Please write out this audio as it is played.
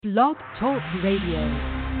Blog Talk Radio.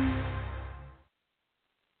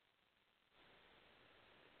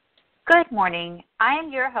 Good morning. I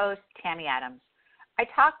am your host, Tammy Adams. I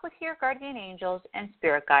talk with your guardian angels and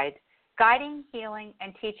spirit guides, guiding, healing,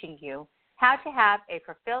 and teaching you how to have a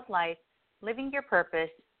fulfilled life, living your purpose,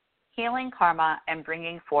 healing karma, and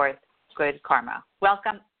bringing forth good karma.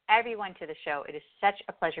 Welcome, everyone, to the show. It is such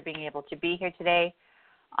a pleasure being able to be here today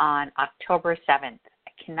on October 7th.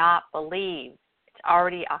 I cannot believe it's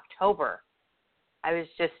already October. I was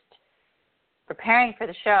just preparing for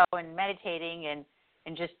the show and meditating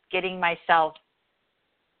and just getting myself,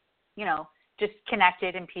 just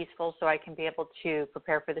connected and peaceful so I can be able to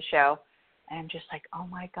prepare for the show. And I'm just like, oh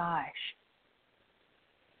my gosh,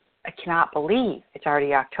 I cannot believe it's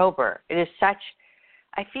already October. It is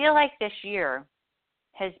I feel like this year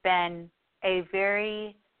has been a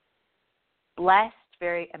very blessed,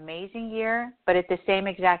 very amazing year, but at the same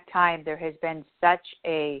exact time, there has been such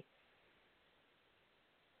a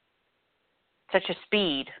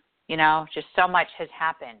speed, just so much has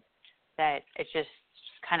happened that it just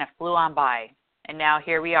kind of flew on by. And now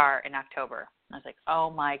here we are in October. I was like, oh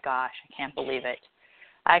my gosh, I can't believe it.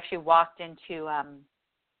 I actually walked into, is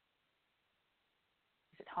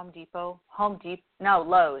it Home Depot?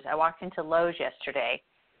 Lowe's. I walked into Lowe's yesterday,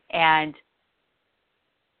 and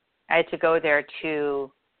I had to go there to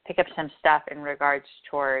pick up some stuff in regards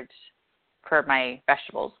for my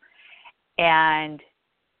vegetables. And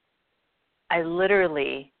I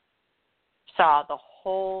literally saw the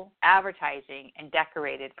whole advertising and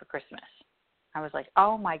decorated for Christmas. I was like,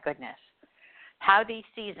 oh my goodness, how these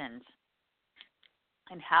seasons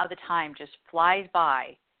and how the time just flies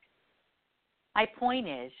by. My point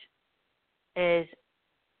is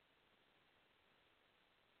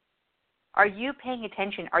are you paying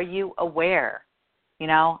attention? Are you aware?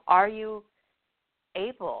 Are you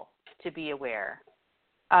able to be aware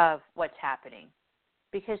of what's happening?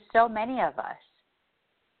 Because so many of us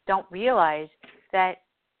don't realize that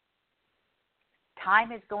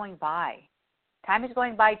time is going by. Time is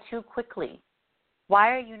going by too quickly.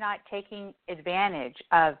 Why are you not taking advantage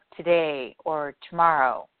of today or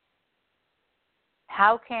tomorrow?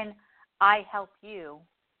 How can I help you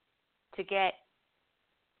to get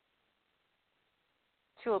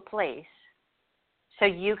to a place so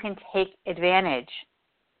you can take advantage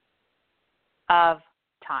of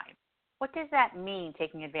time? What does that mean,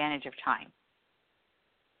 taking advantage of time?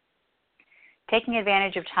 Taking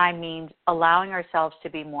advantage of time means allowing ourselves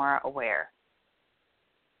to be more aware,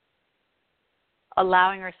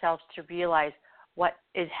 allowing ourselves to realize what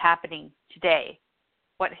is happening today,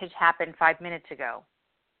 what has happened 5 minutes ago,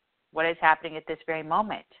 what is happening at this very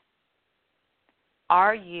moment.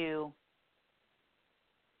 Are you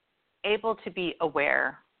able to be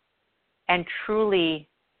aware and truly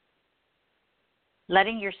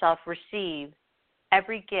letting yourself receive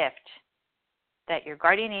every gift that your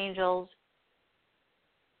guardian angels,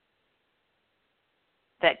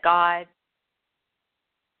 that God,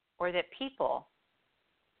 or that people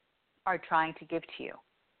are trying to give to you?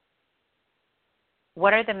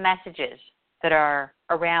 What are the messages that are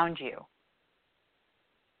around you?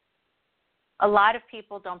 A lot of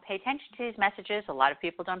people don't pay attention to these messages. A lot of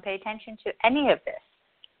people don't pay attention to any of this.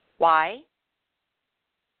 Why?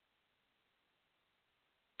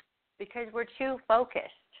 Because we're too focused.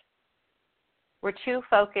 We're too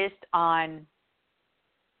focused on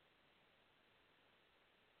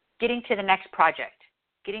getting to the next project,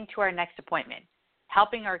 getting to our next appointment,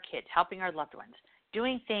 helping our kids, helping our loved ones,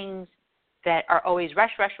 doing things that are always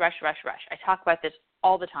rush, rush, rush, rush, rush. I talk about this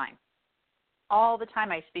all the time. All the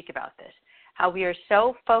time I speak about this, how we are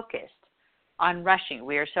so focused on rushing.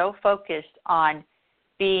 We are so focused on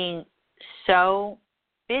being so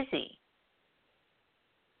busy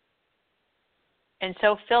and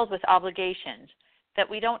so filled with obligations that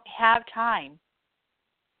we don't have time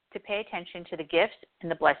to pay attention to the gifts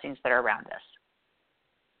and the blessings that are around us.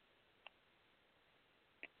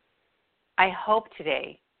 I hope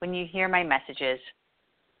today, when you hear my messages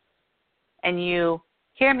and you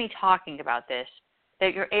hear me talking about this,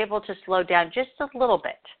 that you're able to slow down just a little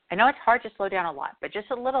bit. I know it's hard to slow down a lot, but just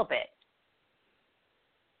a little bit.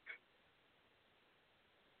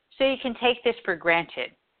 So you can take this for granted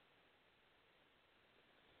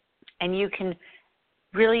and you can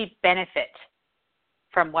really benefit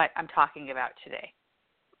from what I'm talking about today.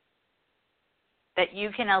 That you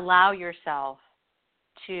can allow yourself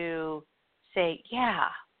to say, yeah,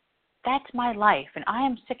 that's my life, and I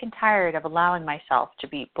am sick and tired of allowing myself to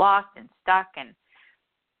be blocked and stuck and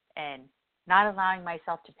not allowing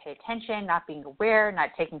myself to pay attention, not being aware, not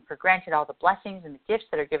taking for granted all the blessings and the gifts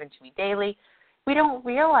that are given to me daily. We don't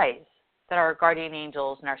realize that our guardian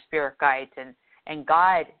angels and our spirit guides and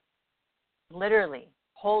God literally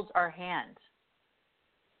holds our hands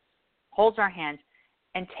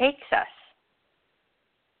and takes us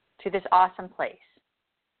to this awesome place.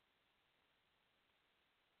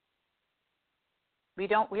 We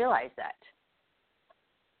don't realize that.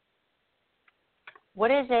 What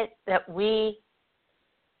is it that we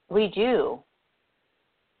do?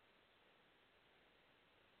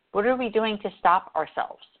 What are we doing to stop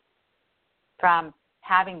ourselves from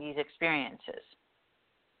having these experiences?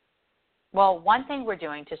 Well, one thing we're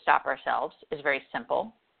doing to stop ourselves is very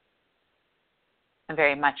simple and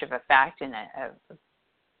very much of a fact and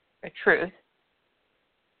a truth.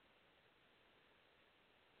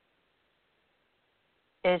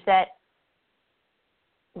 Is that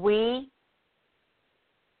we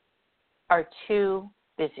are too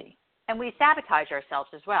busy. And we sabotage ourselves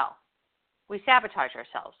as well. We sabotage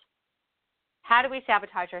ourselves. How do we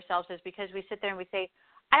sabotage ourselves? Is because we sit there and we say,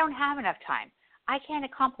 I don't have enough time. I can't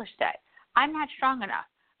accomplish that. I'm not strong enough.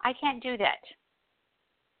 I can't do that.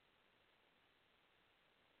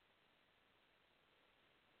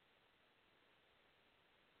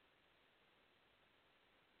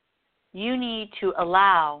 You need to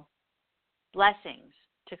allow blessings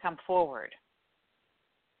to come forward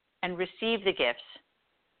and receive the gifts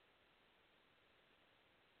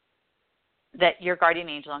that your guardian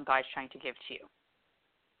angel and God is trying to give to you.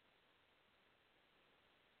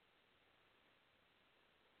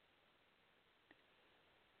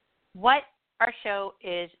 What our show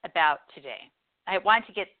is about today, I want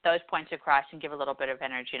to get those points across and give a little bit of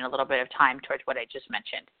energy and a little bit of time towards what I just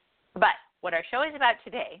mentioned. But what our show is about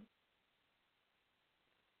today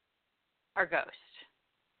are ghosts.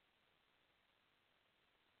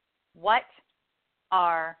 What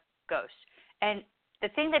are ghosts? And the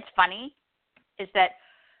thing that's funny is that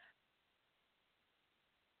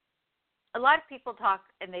a lot of people talk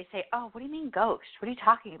and they say, oh, what do you mean ghost? What are you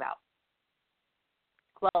talking about?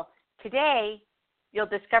 Well, today you'll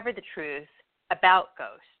discover the truth about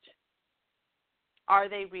ghosts. Are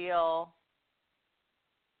they real?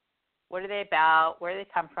 What are they about? Where do they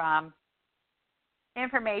come from?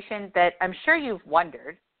 Information that I'm sure you've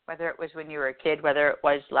wondered, whether it was when you were a kid, whether it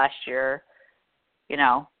was last year,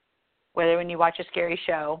 whether when you watch a scary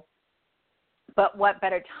show. But what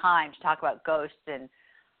better time to talk about ghosts and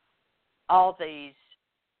all these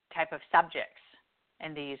type of subjects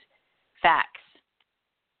and these facts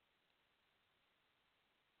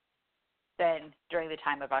than during the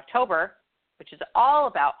time of October, which is all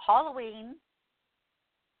about Halloween,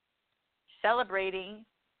 celebrating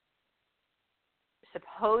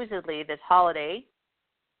supposedly this holiday,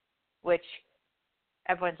 which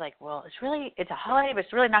everyone's like, well, it's a holiday, but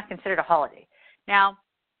it's really not considered a holiday. Now,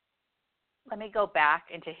 let me go back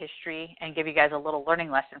into history and give you guys a little learning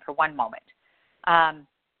lesson for one moment.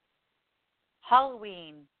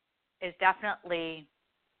 Halloween is definitely,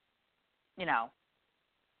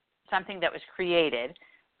 something that was created,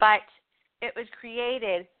 but it was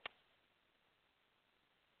created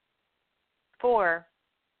for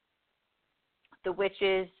the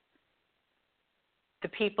witches, the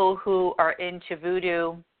people who are into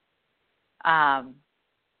voodoo,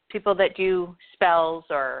 people that do spells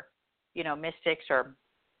or, mystics or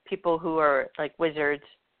people who are like wizards,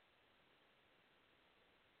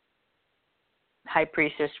 high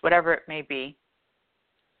priestess, whatever it may be,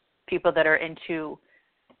 people that are into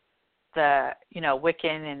the,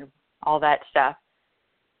 Wiccan and all that stuff.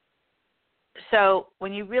 So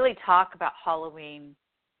when you really talk about Halloween,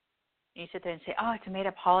 you sit there and say, oh, it's a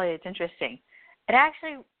made-up holiday, it's interesting. It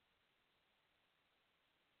actually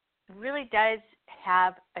really does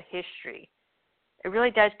have a history. It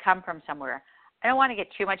really does come from somewhere. I don't want to get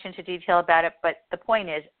too much into detail about it, but the point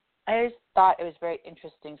is, I just thought it was very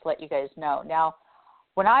interesting to let you guys know. Now,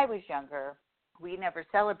 when I was younger, we never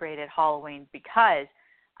celebrated Halloween because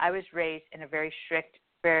I was raised in a very strict,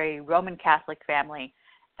 very Roman Catholic family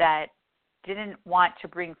that didn't want to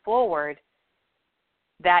bring forward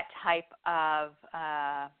that type of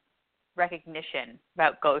recognition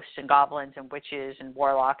about ghosts and goblins and witches and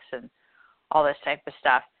warlocks and all this type of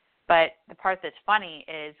stuff. But the part that's funny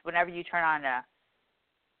is whenever you turn on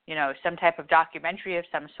some type of documentary of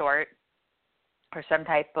some sort or some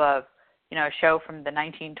type of, show from the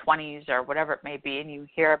 1920s or whatever it may be, and you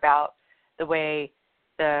hear about the way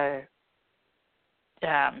the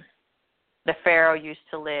pharaoh used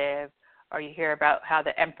to live, or you hear about how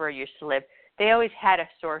the emperor used to live, they always had a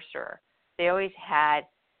sorcerer. They always had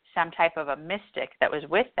some type of a mystic that was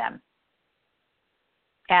with them.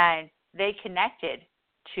 And they connected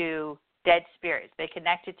to dead spirits. They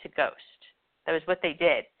connected to ghosts. That was what they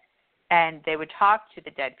did. And they would talk to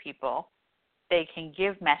the dead people they can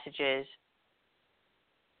give messages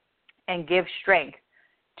and give strength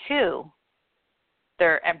to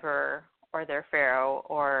their emperor or their pharaoh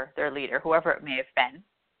or their leader, whoever it may have been.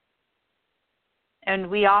 And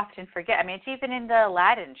we often forget. I mean, it's even in the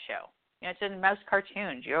Aladdin show. It's in most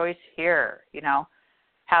cartoons. You always hear,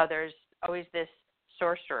 how there's always this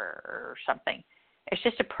sorcerer or something. It's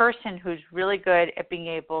just a person who's really good at being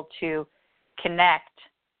able to connect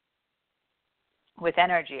with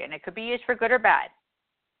energy, and it could be used for good or bad.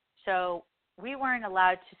 So we weren't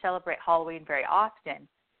allowed to celebrate Halloween very often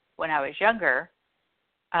when I was younger,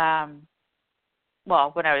 when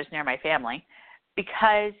I was near my family,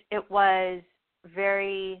 because it was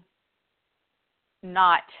very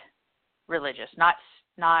not religious, not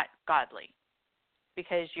godly,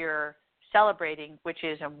 because you're celebrating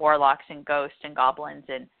witches and warlocks and ghosts and goblins,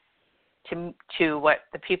 and to what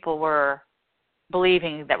the people were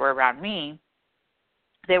believing that were around me,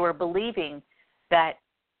 they were believing that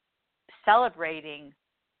celebrating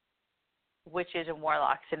witches and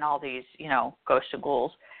warlocks and all these, ghosts and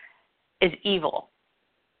ghouls is evil.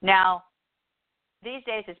 Now, these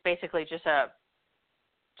days it's basically just a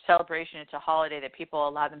celebration. It's a holiday that people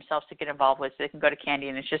allow themselves to get involved with so they can go to candy,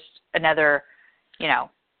 and it's just another,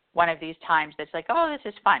 one of these times that's like, oh,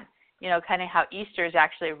 this is fun. Kind of how Easter is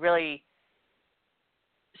actually really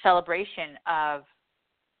celebration of,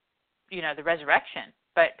 the resurrection,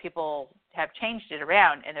 but people have changed it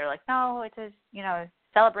around, and they're like, no, it's a,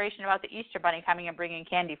 celebration about the Easter Bunny coming and bringing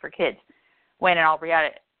candy for kids, when in all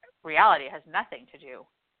reality it has nothing to do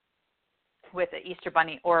with the Easter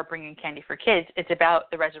Bunny or bringing candy for kids. It's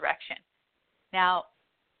about the resurrection. Now,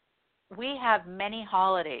 we have many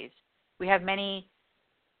holidays. We have many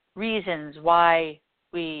reasons why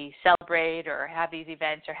we celebrate or have these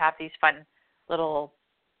events or have these fun little,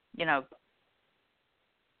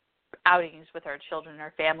 outings with our children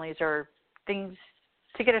or families or things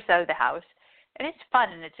to get us out of the house. And it's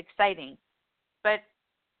fun and it's exciting. But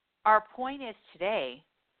our point is today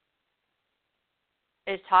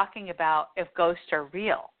is talking about if ghosts are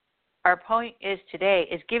real. Our point is today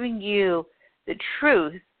is giving you the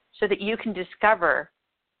truth so that you can discover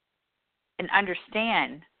and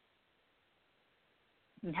understand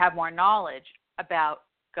and have more knowledge about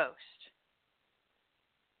ghosts.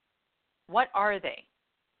 What are they?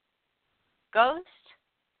 Ghosts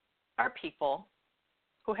are people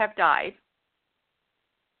who have died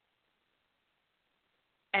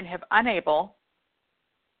and have unable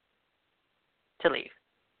to leave.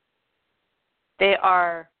 They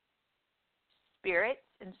are spirits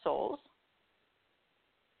and souls.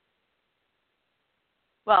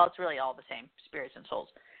 Well, it's really all the same, spirits and souls.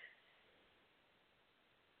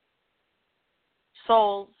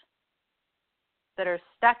 Souls that are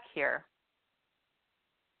stuck here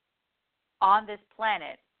on this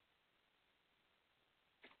planet,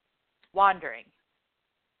 wandering.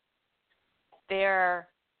 They're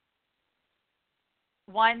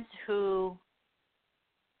ones who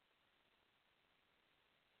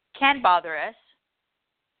can bother us,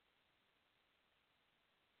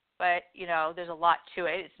 but there's a lot to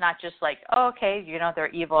it. It's not just like, oh, okay, they're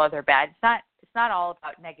evil or they're bad. It's not all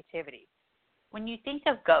about negativity. When you think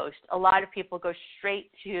of ghosts, a lot of people go straight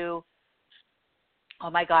to, oh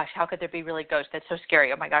my gosh, how could there be really ghosts? That's so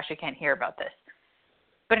scary. Oh my gosh, I can't hear about this.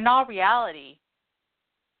 But in all reality,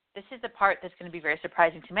 this is the part that's going to be very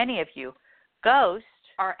surprising to many of you. Ghosts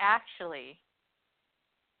are actually,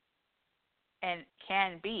 and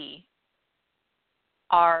can be,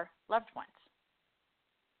 our loved ones.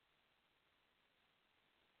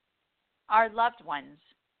 Our loved ones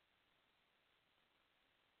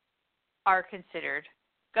are considered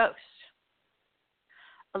ghosts.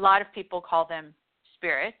 A lot of people call them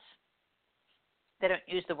spirits. They don't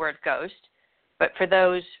use the word ghost, but for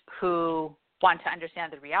those who want to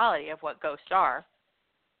understand the reality of what ghosts are,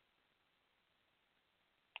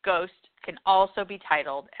 ghost can also be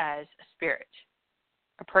titled as a spirit.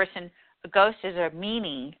 A ghost is a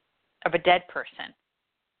meaning of a dead person.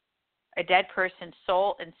 A dead person's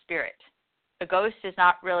soul and spirit. A ghost is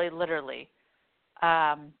not really literally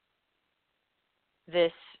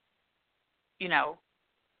this,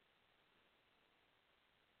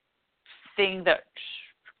 thing that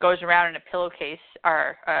goes around in a pillowcase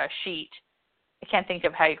or a sheet. I can't think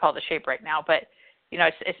of how you call the shape right now, but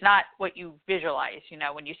it's not what you visualize.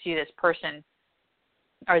 When you see this person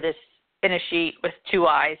or this in a sheet with two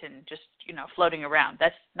eyes and just floating around,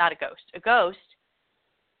 that's not a ghost. A ghost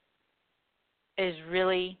is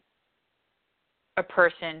really a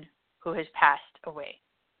person who has passed away.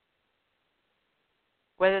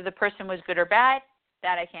 Whether the person was good or bad,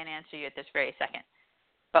 that I can't answer you at this very second.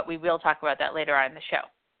 But we will talk about that later on in the show.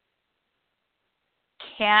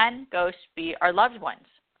 Can ghosts be our loved ones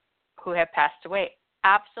who have passed away?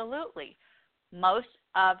 Absolutely. Most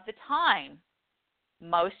of the time,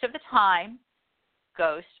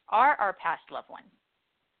 ghosts are our past loved ones.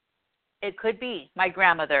 It could be my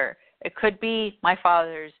grandmother. It could be my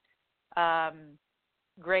father's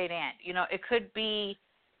great aunt. It could be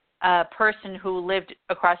a person who lived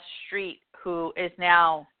across the street who is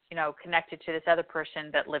now, connected to this other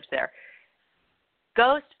person that lives there.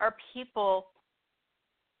 Ghosts are people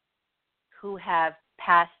who have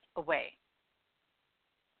passed away.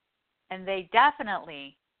 And they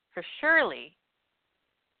definitely, for surely,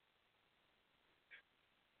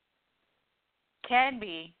 can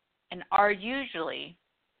be and are usually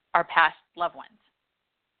our past loved ones,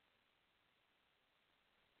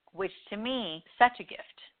 which to me, such a gift.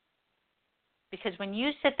 Because when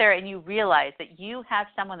you sit there and you realize that you have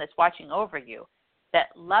someone that's watching over you, that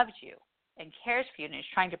loves you and cares for you and is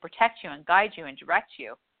trying to protect you and guide you and direct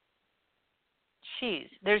you,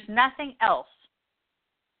 there's nothing else.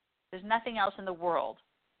 There's nothing else in the world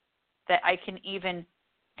that I can even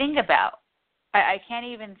think about. I can't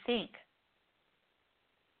even think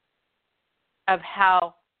of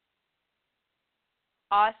how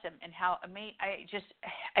awesome and how amazing.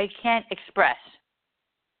 I can't express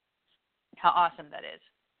how awesome that is.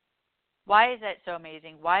 Why is that so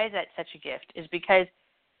amazing? Why is that such a gift? Is because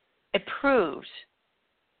it proves,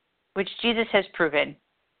 which Jesus has proven,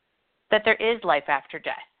 that there is life after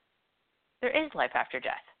death. There is life after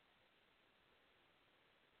death.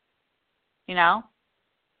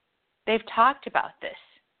 They've talked about this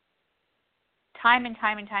time and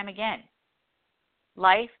time and time again.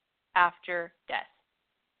 Life after death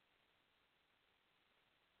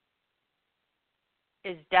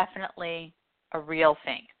is definitely a real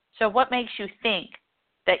thing. So what makes you think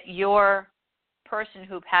that your person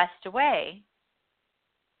who passed away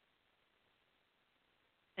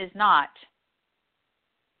is not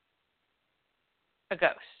a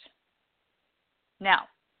ghost? Now,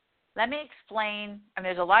 let me explain, and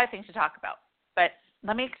there's a lot of things to talk about, but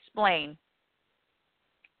let me explain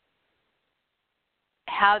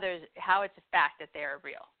how it's a fact that they are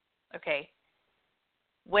real. Okay?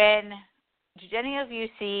 Did any of you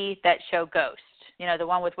see that show Ghost? The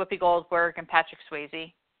one with Whoopi Goldberg and Patrick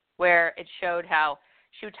Swayze, where it showed how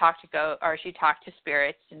she would talk to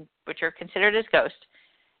spirits, which are considered as ghosts,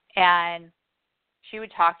 and she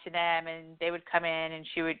would talk to them, and they would come in, and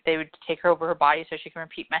they would take her over her body so she can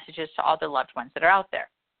repeat messages to all the loved ones that are out there.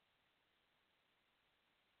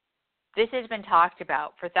 This has been talked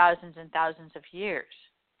about for thousands and thousands of years,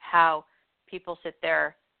 how people sit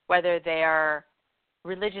there, whether they are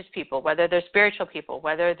religious people, whether they're spiritual people,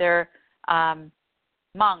 whether they're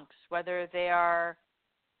monks, whether they are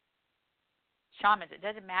shamans, it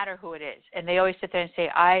doesn't matter who it is. And they always sit there and say,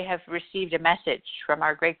 I have received a message from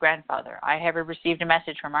our great-grandfather. I have received a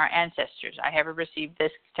message from our ancestors. I have received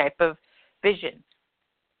this type of vision.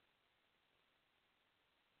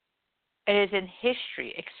 It is in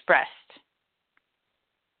history expressed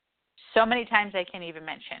so many times I can't even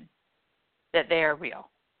mention that they are real.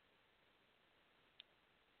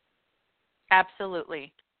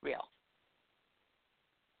 Absolutely real.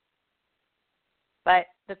 But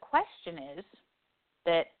the question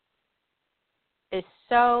that is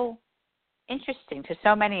so interesting to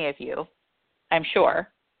so many of you, I'm sure,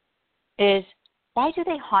 is why do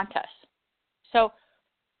they haunt us? So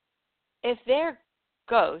if they're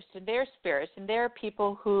ghosts and they're spirits and they're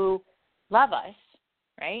people who love us,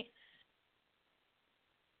 right?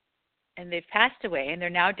 And they've passed away and they're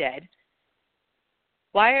now dead,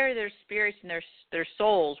 why are their spirits and their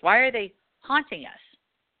souls, why are they haunting us?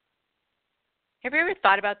 Have you ever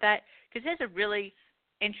thought about that? Because that's a really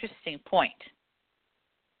interesting point.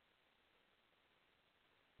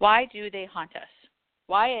 Why do they haunt us?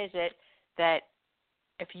 Why is it that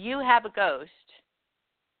if you have a ghost,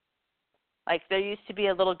 like there used to be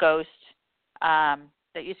a little ghost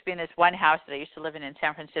that used to be in this one house that I used to live in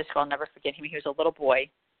San Francisco. I'll never forget him. He was a little boy.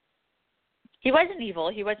 He wasn't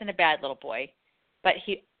evil. He wasn't a bad little boy. But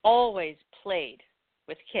he always played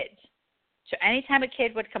with kids. So anytime a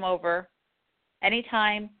kid would come over,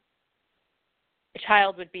 anytime a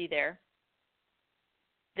child would be there,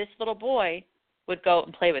 this little boy would go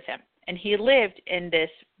and play with him. And he lived in this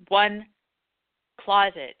one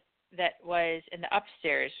closet that was in the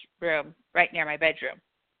upstairs room right near my bedroom.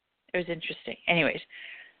 It was interesting. Anyways,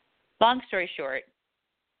 long story short,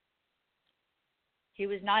 he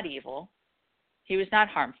was not evil. He was not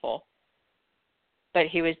harmful. But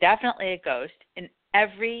he was definitely a ghost, and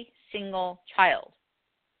every single child,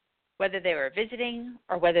 whether they were visiting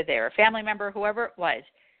or whether they were a family member, whoever it was,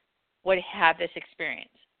 would have this experience.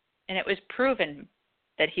 And it was proven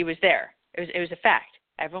that he was there. It was a fact.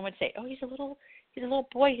 Everyone would say, "Oh, he's a little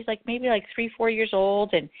boy. He's like maybe like 3-4 years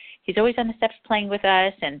old, and he's always on the steps playing with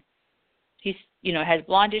us, and he's has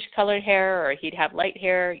blondish colored hair, or he'd have light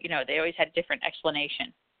hair." They always had a different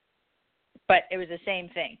explanation, but it was the same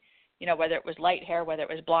thing. Whether it was light hair, whether it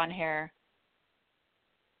was blonde hair,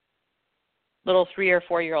 little 3 or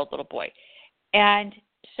 4 year old little boy. And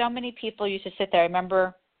so many people used to sit there. I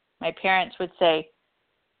remember my parents would say,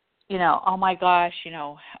 "Oh my gosh,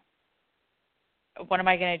 what am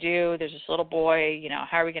I going to do? There's this little boy,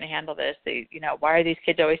 how are we going to handle this? Why are these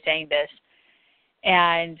kids always saying this?"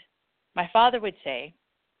 And my father would say,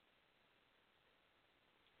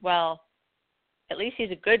 "Well, at least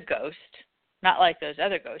he's a good ghost, not like those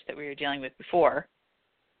other ghosts that we were dealing with before."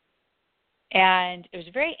 And it was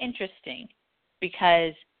very interesting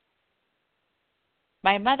because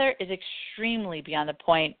my mother is extremely beyond the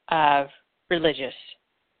point of religious.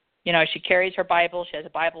 She carries her Bible. She has a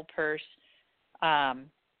Bible purse.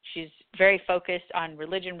 She's very focused on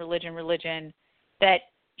religion, that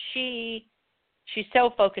she's so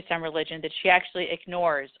focused on religion that she actually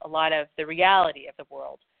ignores a lot of the reality of the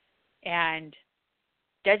world and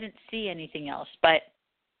doesn't see anything else but,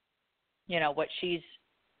 what she's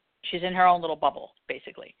in her own little bubble,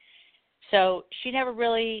 basically. So she never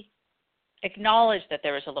really acknowledged that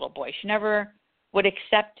there was a little boy. She never would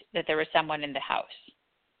accept that there was someone in the house.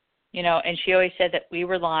 And she always said that we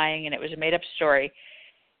were lying and it was a made-up story.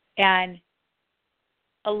 And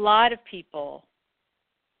a lot of people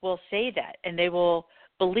will say that, and they will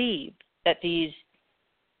believe that these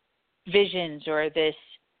visions or this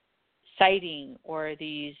sighting or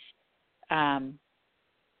these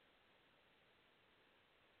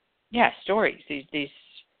stories, these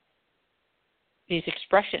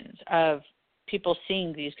expressions of people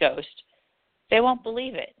seeing these ghosts, they won't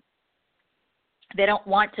believe it. They don't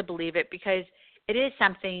want to believe it because it is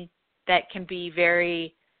something that can be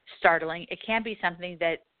very startling. It can be something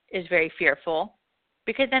that is very fearful,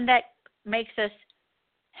 because then that makes us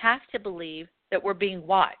have to believe that we're being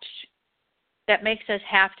watched. That makes us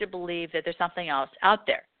have to believe that there's something else out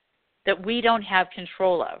there that we don't have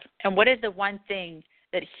control of. And what is the one thing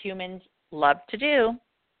that humans love to do?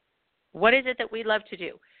 What is it that we love to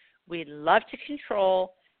do? We love to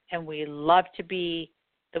control, and we love to be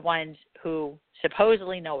the ones who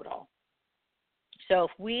supposedly know it all. So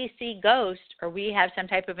if we see ghosts or we have some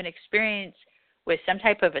type of an experience with some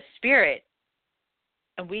type of a spirit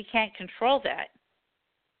and we can't control that,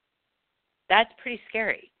 that's pretty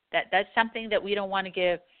scary. That's something that we don't want to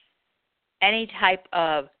give any type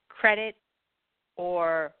of credit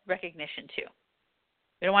or recognition to.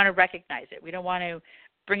 We don't want to recognize it. We don't want to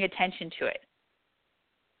bring attention to it.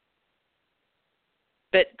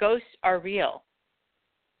 But ghosts are real.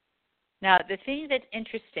 Now, the thing that's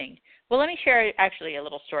interesting, well, let me share actually a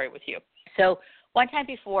little story with you. So one time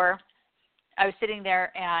before, I was sitting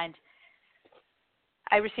there and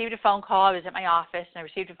I received a phone call. I was at my office and I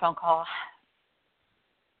received a phone call.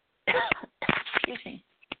 Excuse me.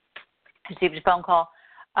 I received a phone call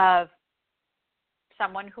of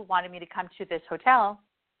someone who wanted me to come to this hotel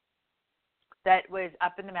that was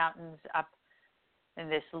up in the mountains, up in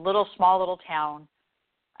this small little town,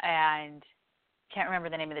 and can't remember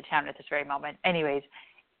the name of the town at this very moment. Anyways,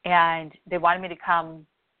 and they wanted me to come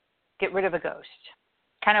get rid of a ghost,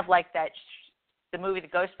 kind of like the movie The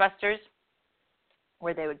Ghostbusters,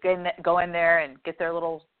 where they would go in there and get their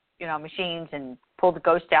little machines and pull the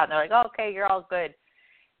ghost out, and they're like, "Oh, okay, you're all good."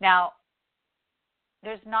 Now,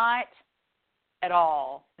 there's not at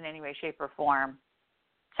all, in any way, shape, or form,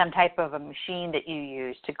 some type of a machine that you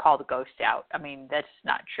use to call the ghost out. I mean, that's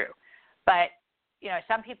not true. But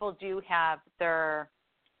some people do have their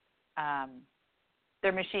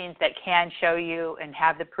machines that can show you and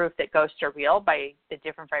have the proof that ghosts are real by the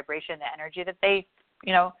different vibration, the energy that they,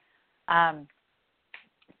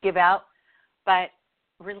 give out. But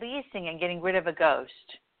releasing and getting rid of a ghost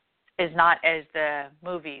is not as the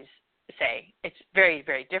movies say. It's very,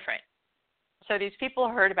 very different. So these people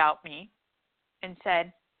heard about me and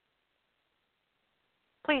said,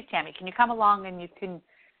 "Please, Tammy, can you come along and you can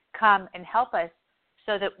come and help us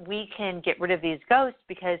so that we can get rid of these ghosts,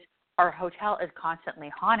 because our hotel is constantly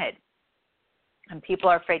haunted. And people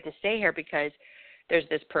are afraid to stay here because there's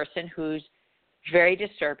this person who's very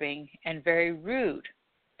disturbing and very rude,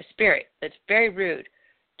 a spirit that's very rude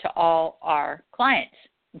to all our clients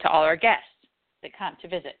and to all our guests that come to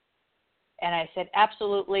visit." And I said,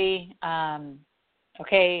 "Absolutely.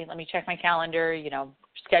 Okay, let me check my calendar,"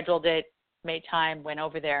 scheduled it, made time, went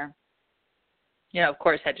over there. Of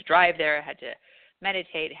course, had to drive there, had to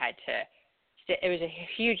meditate, it was a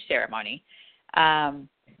huge ceremony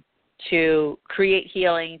to create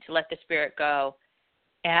healing, to let the spirit go.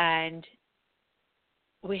 And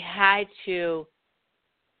we had to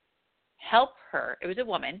help her. It was a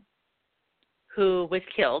woman who was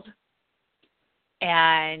killed,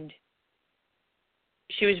 and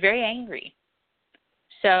she was very angry.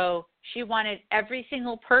 So she wanted every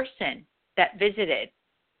single person that visited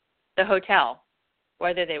the hotel,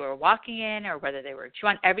 whether they were walking in or whether she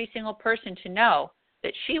wanted every single person to know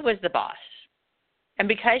that she was the boss. And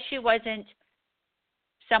because she wasn't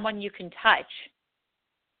someone you can touch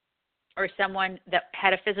or someone that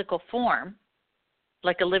had a physical form,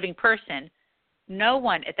 like a living person, no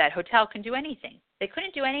one at that hotel can do anything. They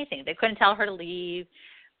couldn't do anything. They couldn't tell her to leave.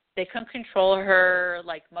 They couldn't control her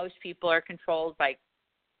like most people are controlled by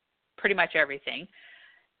pretty much everything.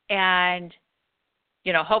 And,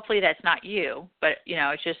 hopefully that's not you, but,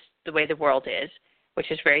 it's just the way the world is,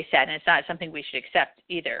 which is very sad. And it's not something we should accept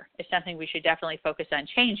either. It's something we should definitely focus on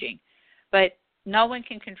changing. But no one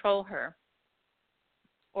can control her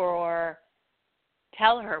or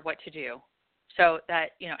tell her what to do. So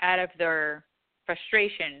that, out of their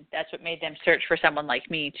frustration, that's what made them search for someone like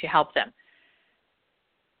me to help them.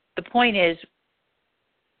 The point is,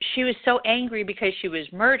 she was so angry because she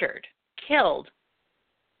was murdered, killed,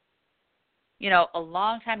 a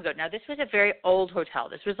long time ago. Now, this was a very old hotel.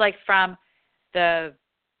 This was like from the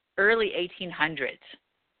early 1800s.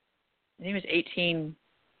 I think it was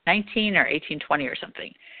 1819 or 1820 or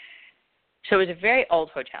something. So it was a very old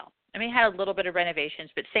hotel. I mean, it had a little bit of renovations,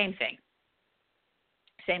 but same thing.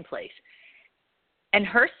 Same place. And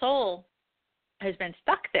her soul has been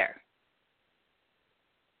stuck there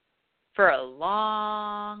for a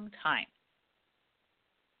long time.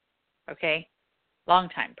 Okay? Long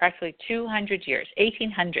time. Practically 200 years.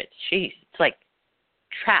 1800s. Jeez. It's like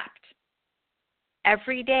trapped.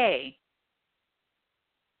 Every day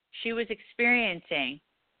she was experiencing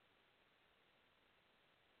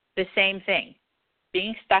the same thing.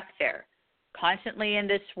 Being stuck there. Constantly in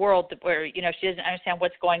this world where, she doesn't understand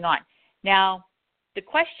what's going on. Now, the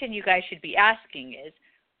question you guys should be asking is,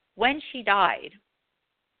 when she died,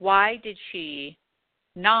 why did she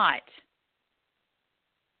not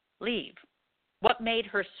leave? What made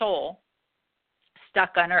her soul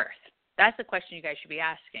stuck on earth? That's the question you guys should be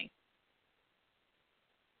asking.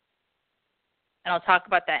 And I'll talk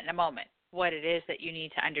about that in a moment. What it is that you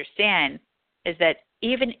need to understand is that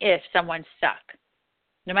even if someone's stuck,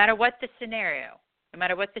 no matter what the scenario, no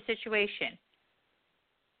matter what the situation,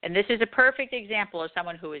 and this is a perfect example of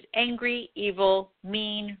someone who is angry, evil,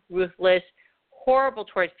 mean, ruthless, horrible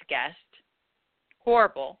towards the guest,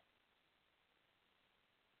 horrible.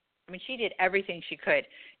 I mean, she did everything she could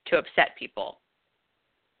to upset people.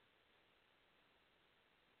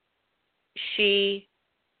 She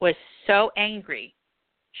was so angry.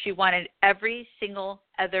 She wanted every single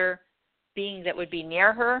other being that would be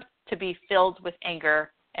near her to be filled with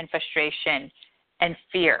anger and frustration and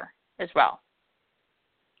fear as well.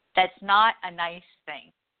 That's not a nice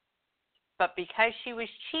thing. But because she was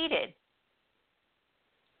cheated,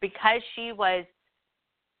 because she was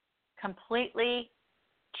completely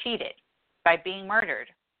cheated by being murdered,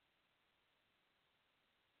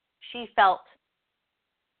 she felt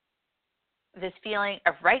this feeling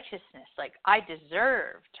of righteousness, like I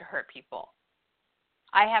deserve to hurt people.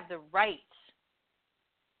 I have the right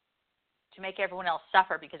to make everyone else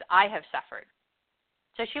suffer because I have suffered.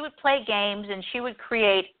 So she would play games and she would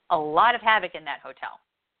create a lot of havoc in that hotel.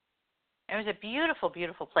 It was a beautiful,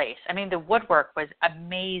 beautiful place. I mean, the woodwork was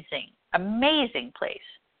amazing, amazing place.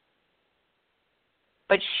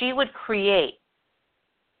 But she would create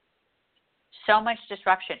so much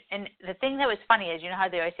disruption. And the thing that was funny is, how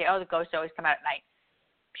they always say, the ghosts always come out at night.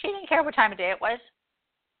 She didn't care what time of day it was.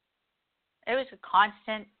 It was a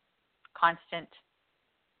constant,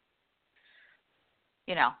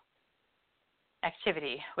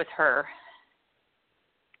 activity with her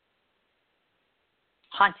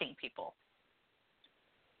haunting people.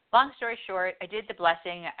 Long story short, I did the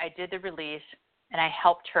blessing, I did the release, and I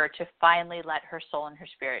helped her to finally let her soul and her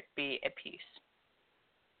spirit be at peace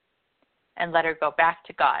and let her go back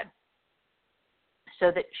to God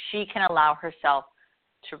so that she can allow herself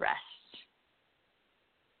to rest.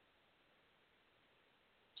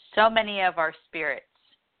 So many of our spirits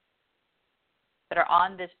that are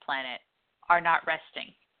on this planet are not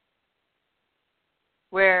resting.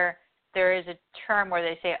 Where there is a term where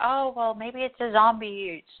they say, maybe it's a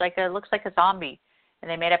zombie. It looks like a zombie.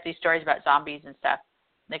 And they made up these stories about zombies and stuff.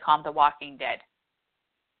 They call them the walking dead.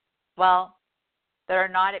 Well, that are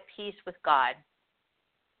not at peace with God,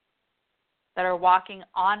 that are walking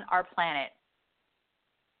on our planet,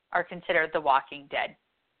 are considered the walking dead.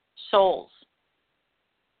 Souls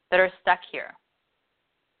that are stuck here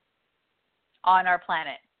on our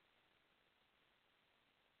planet.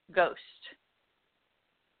 Ghost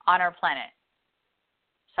on our planet,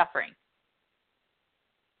 suffering,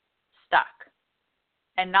 stuck,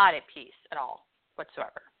 and not at peace at all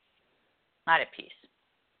whatsoever. Not at peace.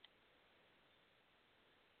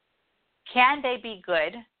 Can they be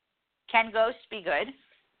good? Can ghosts be good?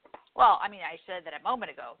 Well, I mean, I said that a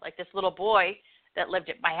moment ago. Like this little boy that lived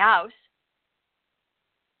at my house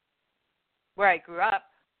where I grew up,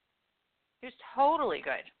 he was totally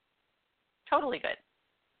good. Totally good.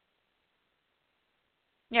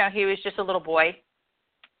 You know, he was just a little boy.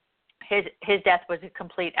 His death was a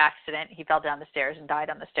complete accident. He fell down the stairs and died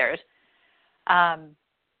on the stairs.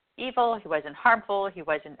 Evil. He wasn't harmful. He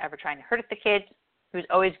wasn't ever trying to hurt the kids. He was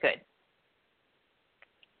always good.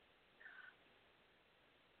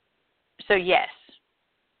 So yes,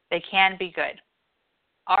 they can be good.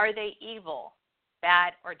 Are they evil,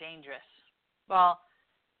 bad, or dangerous? Well,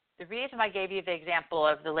 the reason I gave you the example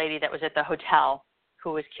of the lady that was at the hotel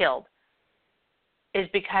who was killed is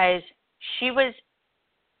because she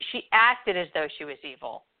acted as though she was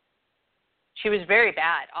evil. She was very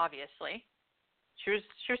bad, obviously. She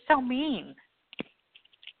was so mean.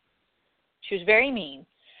 She was very mean.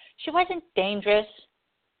 She wasn't dangerous,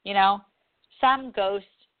 you know. Some ghosts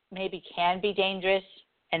maybe can be dangerous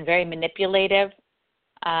and very manipulative.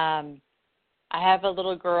 I have a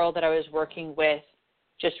little girl that I was working with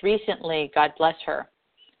just recently, God bless her.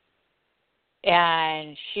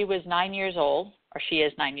 And she was 9 years old, or she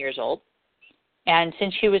is 9 years old. And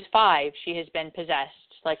since she was 5, she has been possessed,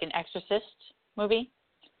 like an Exorcist movie.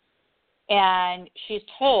 And she's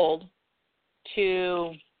told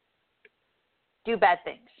to do bad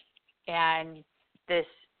things. And this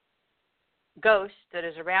ghost that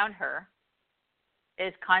is around her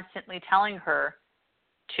is constantly telling her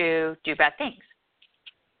to do bad things.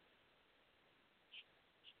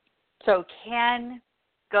 So can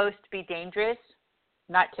ghosts be dangerous?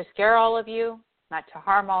 Not to scare all of you, not to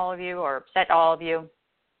harm all of you or upset all of you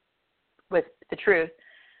with the truth,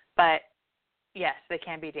 but yes, they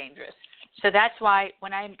can be dangerous. So that's why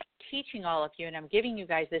when I'm teaching all of you and I'm giving you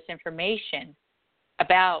guys this information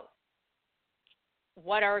about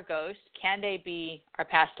what are ghosts, can they be our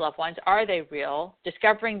past loved ones, are they real,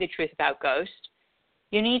 discovering the truth about ghosts,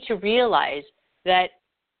 you need to realize that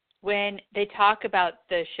when they talk about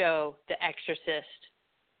the show The Exorcist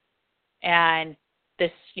and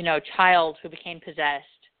this, you know, child who became possessed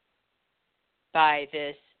by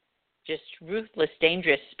this just ruthless,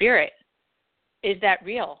 dangerous spirit, is that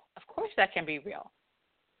real? Of course that can be real.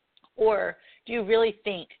 Or do you really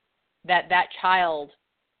think that that child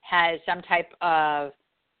has some type of,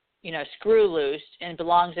 you know, screw loose and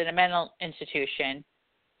belongs in a mental institution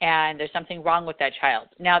and there's something wrong with that child?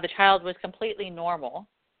 Now, the child was completely normal.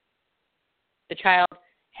 The child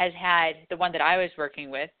has had, the one that I was working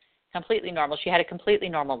with, completely normal. She had a completely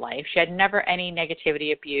normal life. She had never any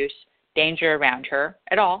negativity, abuse, danger around her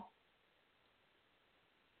at all.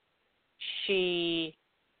 She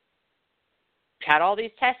had all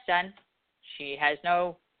these tests done. She has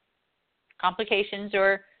no complications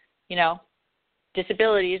or, you know,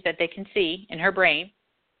 disabilities that they can see in her brain.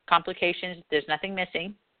 Complications, there's nothing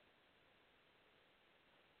missing.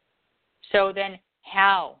 So then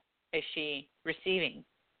how is she receiving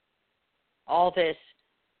all this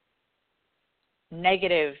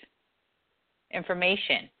negative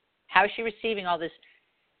information? How is she receiving all this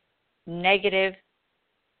negative,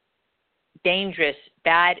 dangerous,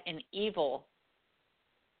 bad, and evil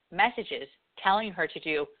messages telling her to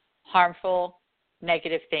do harmful,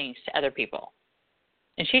 negative things to other people?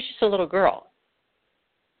 And she's just a little girl.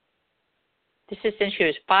 This is since she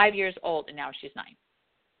was 5 years old, and now she's 9.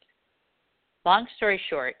 Long story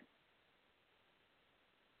short,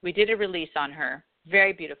 we did a release on her.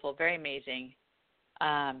 Very beautiful, very amazing.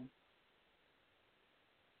 And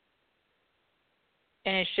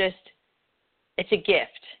it's a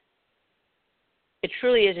gift. It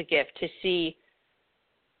truly is a gift to see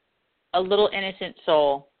a little innocent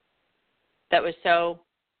soul that was so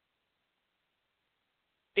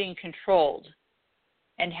being controlled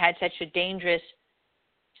and had such a dangerous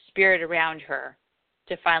spirit around her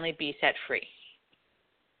to finally be set free.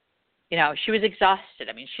 You know, she was exhausted.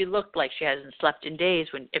 I mean, she looked like she hasn't slept in days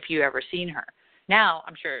if you ever seen her. Now,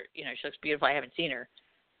 I'm sure, you know, she looks beautiful. I haven't seen her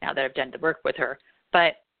now that I've done the work with her.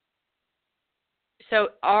 But so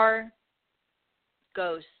are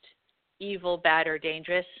ghosts evil, bad, or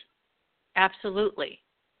dangerous? Absolutely.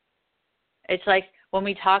 It's like when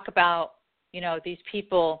we talk about, you know, these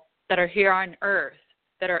people that are here on earth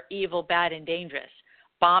that are evil, bad, and dangerous,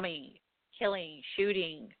 bombing, killing,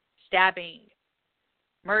 shooting, stabbing,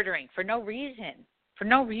 murdering for no reason. For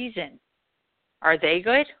no reason. Are they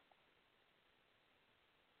good?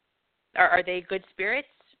 Are they good spirits?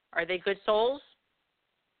 Are they good souls?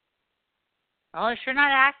 Well, they're sure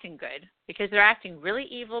not acting good because they're acting really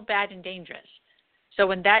evil, bad, and dangerous. So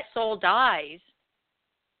when that soul dies,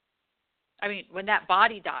 when that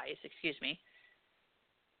body dies,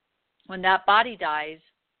 when that body dies,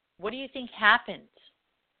 what do you think happens?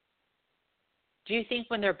 Do you think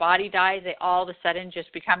when their body dies, they all of a sudden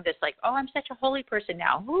just become this like, oh, I'm such a holy person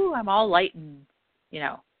now. Ooh, I'm all light and,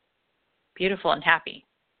 beautiful and happy.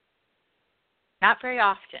 Not very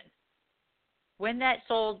often. When that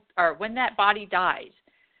soul or when that body dies,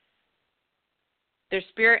 their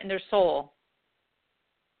spirit and their soul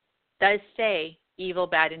does stay evil,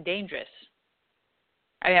 bad, and dangerous.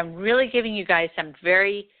 I'm really giving you guys some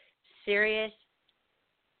very serious,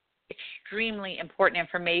 extremely important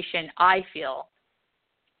information, I feel,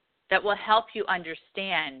 that will help you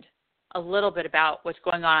understand a little bit about what's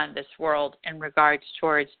going on in this world in regards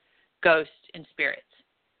towards ghosts and spirits.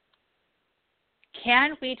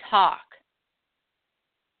 Can we talk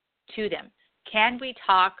to them? Can we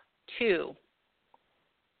talk to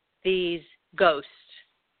these ghosts,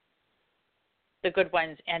 the good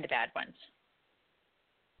ones and the bad ones?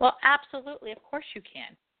 Well, absolutely. Of course you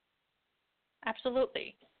can.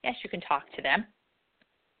 Absolutely. Yes, you can talk to them.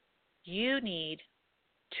 You need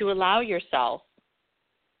to allow yourself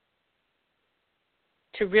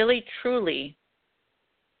to really, truly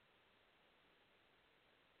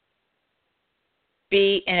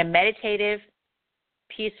be in a meditative,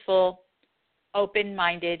 peaceful,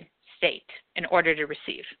 open-minded state in order to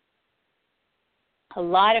receive. A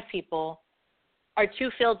lot of people are too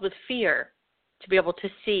filled with fear to be able to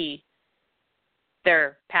see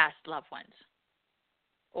their past loved ones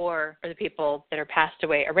or the people that are passed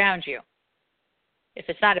away around you. If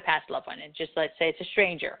it's not a past loved one, and just let's say it's a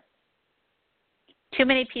stranger. Too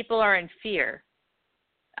many people are in fear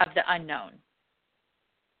of the unknown.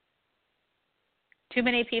 Too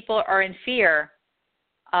many people are in fear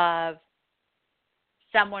of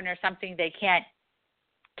someone or something they can't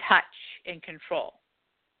touch and control.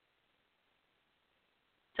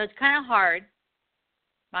 So it's kind of hard,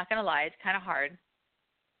 I'm not going to lie, it's kind of hard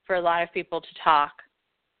for a lot of people to talk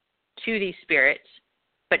to these spirits,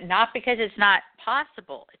 but not because it's not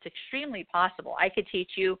possible. It's extremely possible. I could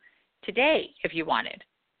teach you today if you wanted.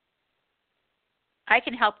 I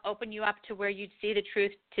can help open you up to where you'd see the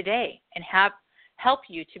truth today and help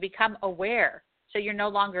you to become aware so you're no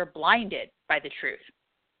longer blinded by the truth.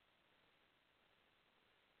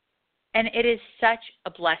 And it is such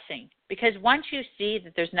a blessing because once you see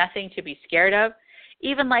that there's nothing to be scared of,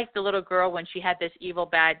 even like the little girl when she had this evil,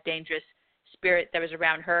 bad, dangerous spirit that was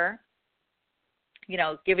around her,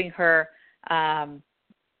 giving her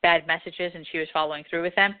bad messages and she was following through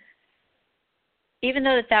with them, even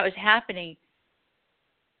though that was happening,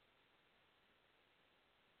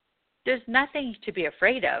 there's nothing to be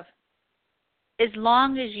afraid of. As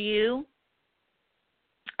long as you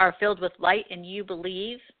are filled with light and you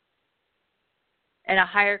believe in a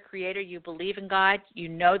higher creator, you believe in God, you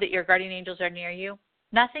know that your guardian angels are near you,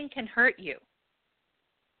 nothing can hurt you.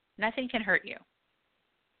 Nothing can hurt you.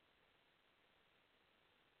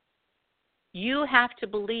 You have to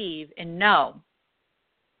believe and know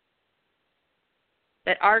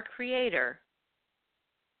that our Creator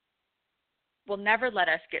will never let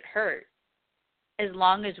us get hurt as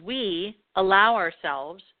long as we allow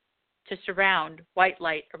ourselves to surround white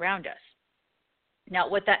light around us. Now,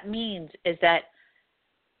 what that means is that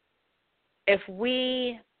if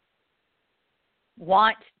we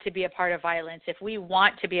want to be a part of violence, if we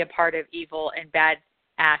want to be a part of evil and bad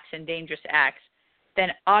acts and dangerous acts, then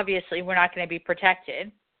obviously we're not going to be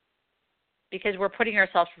protected because we're putting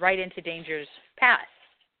ourselves right into danger's path.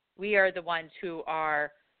 We are the ones who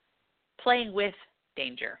are playing with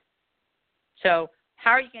danger. So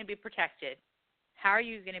how are you going to be protected? How are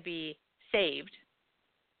you going to be saved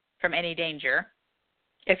from any danger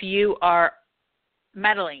if you are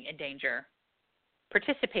meddling in danger,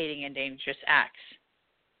 participating in dangerous acts,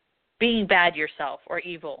 being bad yourself or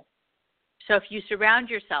evil? So if you surround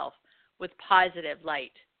yourself with positive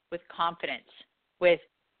light, with confidence, with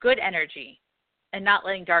good energy, and not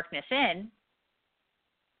letting darkness in,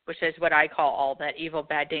 which is what I call all that evil,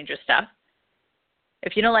 bad, dangerous stuff.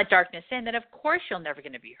 If you don't let darkness in, then of course you're never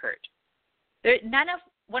going to be hurt. None of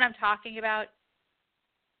what I'm talking about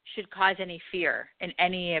should cause any fear in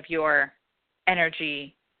any of your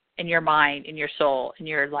energy, in your mind, in your soul, in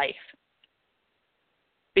your life.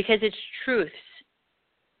 Because it's truths.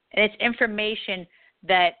 And it's information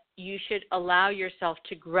that you should allow yourself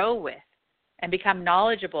to grow with and become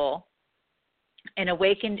knowledgeable and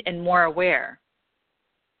awakened and more aware.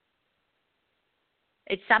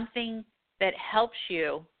 It's something that helps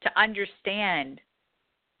you to understand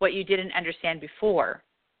what you didn't understand before.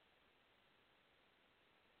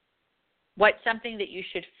 What's something that you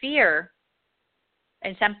should fear,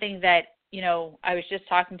 and something that, I was just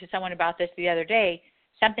talking to someone about this the other day,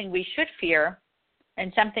 something we should fear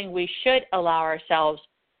and something we should allow ourselves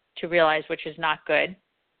to realize, which is not good,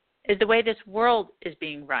 is the way this world is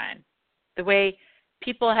being run, the way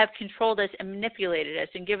people have controlled us and manipulated us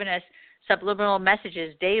and given us subliminal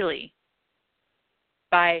messages daily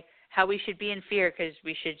by how we should be in fear because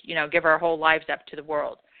we should, give our whole lives up to the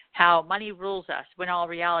world, how money rules us when all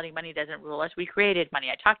reality money doesn't rule us. We created money.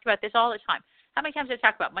 I talked about this all the time. How many times I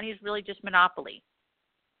talk about money is really just monopoly?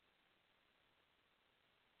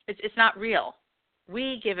 It's not real.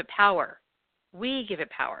 We give it power. We give it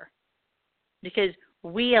power because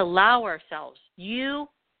we allow ourselves. You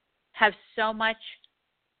have so much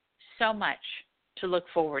to look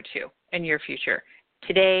forward to in your future.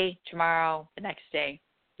 Today, tomorrow, the next day.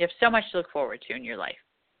 You have so much to look forward to in your life.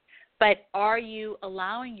 But are you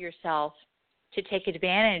allowing yourself to take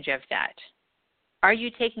advantage of that? Are you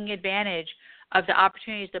taking advantage of the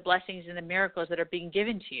opportunities, the blessings, and the miracles that are being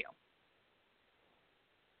given to you?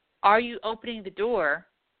 Are you opening the door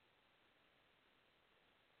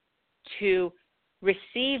to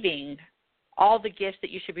receiving all the gifts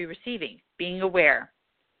that you should be receiving? Being aware,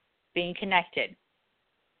 being connected,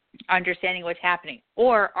 understanding what's happening.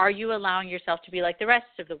 Or are you allowing yourself to be like the rest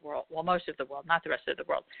of the world? Well, most of the world, not the rest of the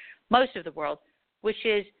world. Most of the world, which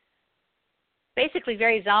is basically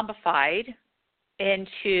very zombified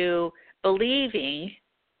into believing,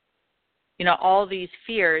 all these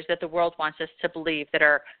fears that the world wants us to believe, that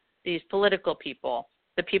are these political people,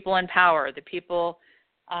 the people in power, the people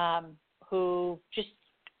who just,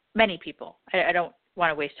 many people. I don't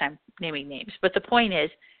want to waste time naming names. But the point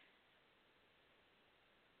is,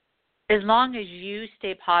 as long as you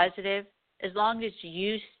stay positive, as long as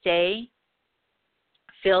you stay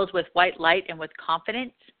filled with white light and with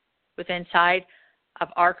confidence within inside of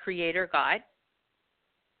our Creator God,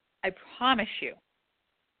 I promise you,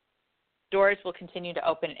 doors will continue to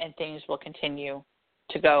open and things will continue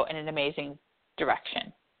to go in an amazing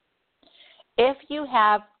direction. If you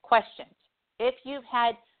have questions, if you've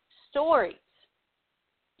had stories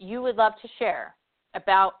you would love to share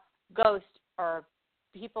about ghosts or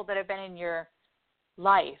people that have been in your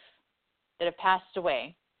life that have passed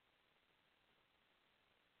away,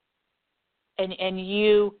 and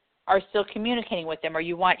you are still communicating with them, or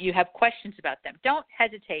you have questions about them, don't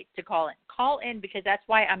hesitate to call in. Call in, because that's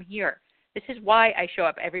why I'm here. This is why I show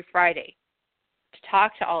up every Friday, to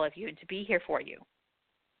talk to all of you and to be here for you.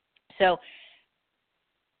 So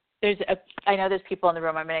I know there's people in the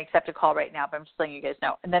room. I'm going to accept a call right now, but I'm just letting you guys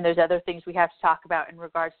know. And then there's other things we have to talk about in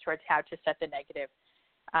regards towards how to set the negative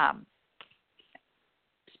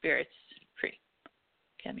spirits free.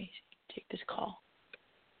 Okay, let me take this call.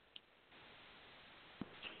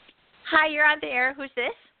 Hi, you're on the air. Who's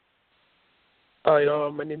this? Hi,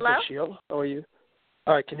 my name is Ashil. How are you?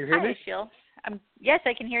 Can you hear me? Hi, Ashil. Yes,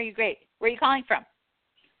 I can hear you great. Where are you calling from?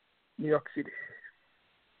 New York City.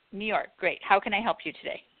 New York. Great. How can I help you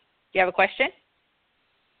today? Do you have a question?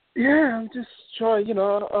 Yeah, I'm just trying,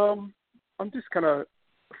 I'm just kind of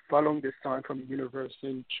following this sign from the universe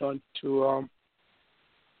and trying to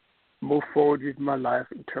move forward with my life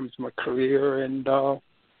in terms of my career and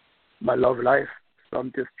my love life. So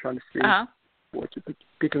I'm just trying to see what you're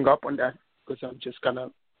picking up on that, because I'm just kind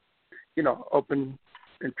of, open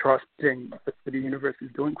and trusting what the universe is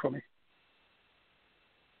doing for me.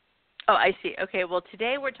 Oh, I see. Okay, well,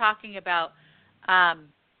 today we're talking about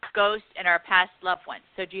ghosts and our past loved ones.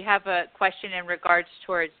 So do you have a question in regards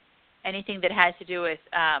towards anything that has to do with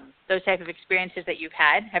those type of experiences that you've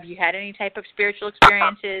had? Have you had any type of spiritual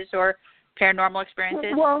experiences or paranormal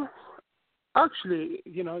experiences? Well, actually,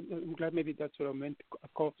 I'm glad maybe that's what I meant to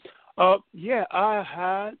call. Yeah, I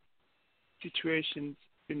had situations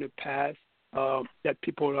in the past that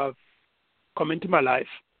people have come into my life.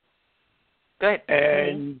 Good.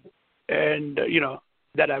 And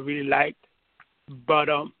that I really liked. But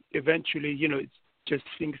eventually, it's just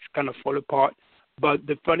things kind of fall apart. But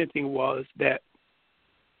the funny thing was that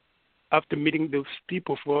after meeting those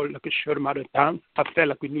people for like a short amount of time, I felt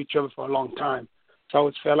like we knew each other for a long time. So I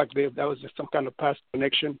always felt like that was just some kind of past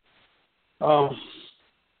connection,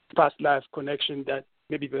 past life connection, that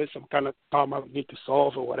maybe there's some kind of problem I would need to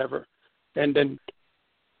solve or whatever. And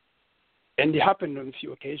it happened on a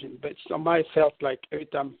few occasions. But somebody felt like every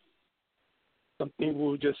time something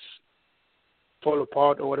will just fall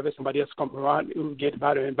apart or whatever, somebody else come around, it will get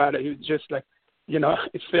better and better. It was just like,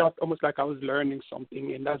 it felt almost like I was learning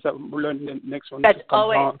something, and as I'm learning the next one That's to come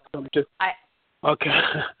always. on, so I'm just okay.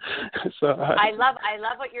 So I love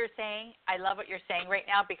what you're saying. I love what you're saying right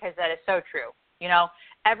now because that is so true.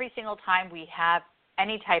 Every single time we have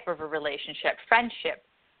any type of a relationship, friendship,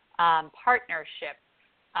 partnership,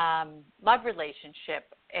 love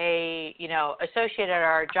relationship, associated at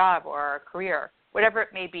our job or our career, whatever it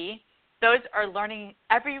may be, those are learning.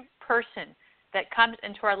 Every person that comes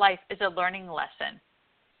into our life is a learning lesson.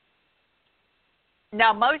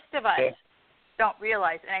 Now, most of us don't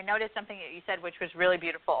realize, and I noticed something that you said which was really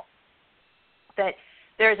beautiful, that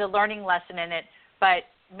there's a learning lesson in it, but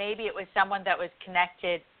maybe it was someone that was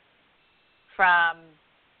connected from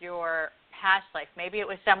your past life. Maybe it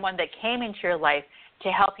was someone that came into your life to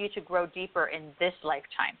help you to grow deeper in this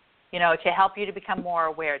lifetime, to help you to become more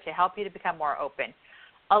aware, to help you to become more open.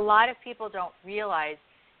 A lot of people don't realize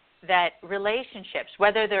that relationships,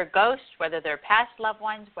 whether they're ghosts, whether they're past loved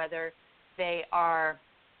ones, whether they are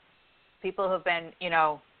people who have been,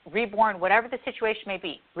 reborn, whatever the situation may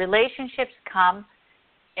be, relationships come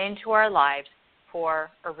into our lives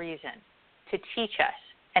for a reason, to teach us.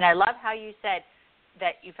 And I love how you said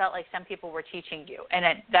that you felt like some people were teaching you, and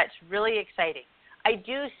that's really exciting. I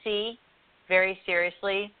do see very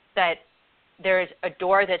seriously that there's a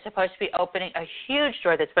door that's supposed to be opening, a huge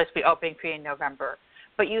door that's supposed to be opening for you in November.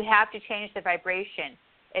 But you have to change the vibration.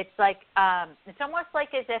 It's like it's almost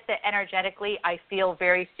like as if that energetically I feel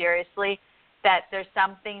very seriously that there's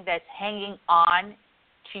something that's hanging on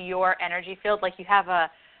to your energy field, like you have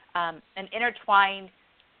an intertwined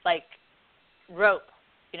like rope,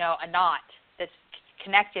 a knot that's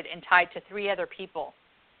connected and tied to 3 other people.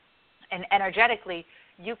 And energetically,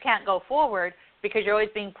 you can't go forward because you're always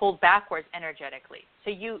being pulled backwards energetically.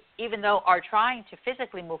 So you, even though are trying to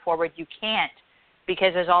physically move forward, you can't,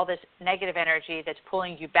 because there's all this negative energy that's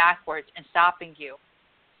pulling you backwards and stopping you.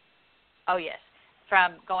 Oh, yes,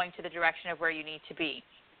 from going to the direction of where you need to be.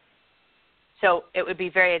 So it would be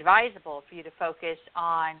very advisable for you to focus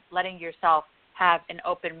on letting yourself have an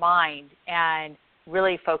open mind and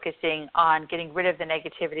really focusing on getting rid of the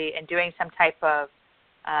negativity and doing some type of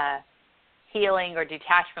healing or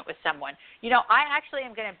detachment with someone. I actually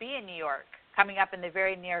am going to be in New York coming up in the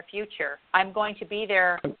very near future. I'm going to be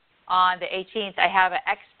there on the 18th. I have an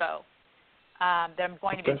expo that I'm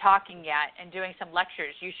going to be talking at and doing some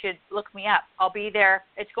lectures. You should look me up. I'll be there.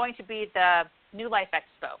 It's going to be the New Life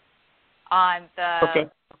Expo on the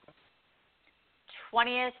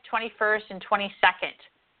 20th, 21st, and 22nd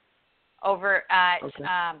over at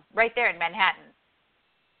right there in Manhattan.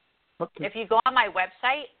 Okay. If you go on my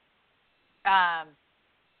website,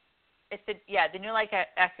 it's the New Life.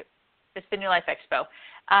 It's the New Life Expo.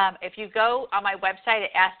 If you go on my website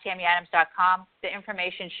at AskTammyAdams.com, the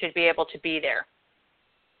information should be able to be there.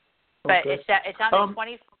 But it's on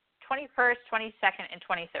the 21st, 22nd, and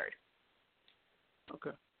 23rd.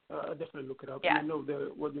 Okay. I'll definitely look it up. Yeah. I know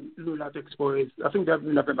what the New Life Expo is. I think they have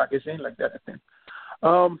another magazine like that, I think.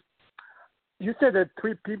 You said that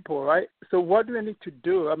 3 people, right? So what do I need to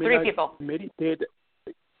do? I mean, 3 people. Meditate.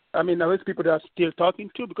 I mean, are those people that are still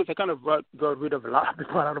talking to? Because I kind of got rid of a lot of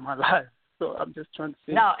people out of my life. So I'm just trying to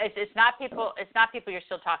see. No, it's not people. It's not people you're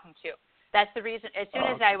still talking to. That's the reason. As soon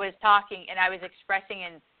as I was talking and I was expressing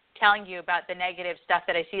and telling you about the negative stuff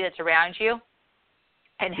that I see that's around you,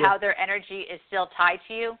 and how their energy is still tied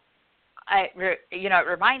to you, it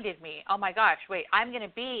reminded me. Oh my gosh! Wait, I'm going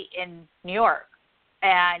to be in New York,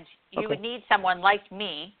 and you would need someone like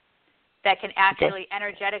me that can actually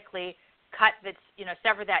energetically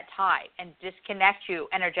sever that tie and disconnect you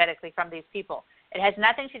energetically from these people. It has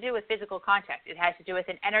nothing to do with physical contact. It has to do with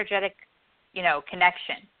an energetic,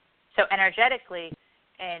 connection. So energetically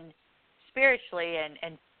and spiritually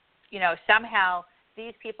and somehow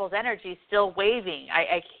these people's energy is still waving.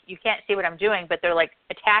 You can't see what I'm doing, but they're like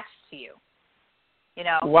attached to you.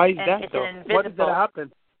 Why is that? It's though? invisible. What does that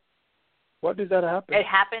happen? What does that happen? It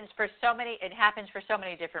happens for so many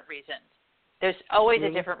different reasons. There's always a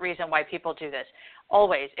different reason why people do this.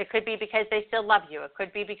 Always. It could be because they still love you. It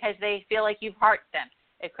could be because they feel like you've hurt them.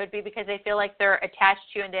 It could be because they feel like they're attached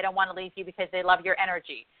to you and they don't want to leave you because they love your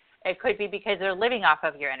energy. It could be because they're living off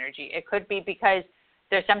of your energy. It could be because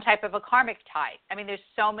there's some type of a karmic tie. I mean, there's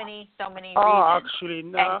so many reasons. Actually,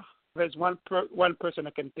 no. There's one person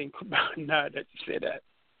I can think about now that you say that.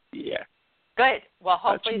 Yeah. Good. Well,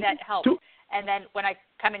 hopefully that helps. And then when I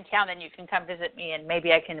come in town, then you can come visit me, and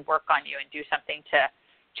maybe I can work on you and do something to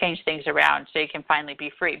change things around so you can finally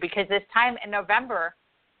be free. Because this time in November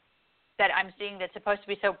that I'm seeing that's supposed to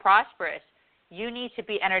be so prosperous, you need to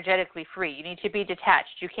be energetically free. You need to be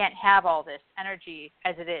detached. You can't have all this energy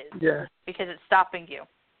as it is because it's stopping you.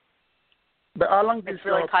 But how long does It's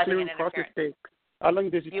really causing clearing an process interference. take? How long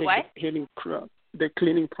does it You take what? the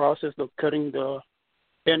cleaning process, the cutting the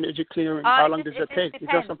energy clearing? How long does it take? Is that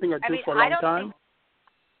depends. something I do mean, for a I long don't time? think-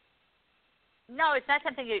 No, it's not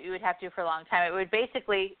something that you would have to do for a long time. It would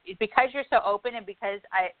basically, because you're so open and because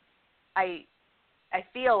I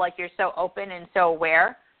feel like you're so open and so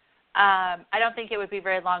aware, I don't think it would be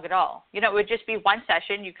very long at all. You know, it would just be one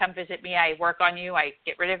session. You come visit me, I work on you, I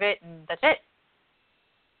get rid of it, and that's it.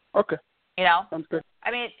 Okay. You know? Sounds good.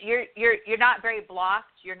 I mean, you're not very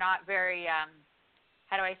blocked. You're not very,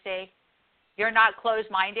 how do I say? You're not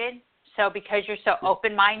closed-minded. So because you're so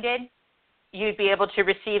open-minded, you'd be able to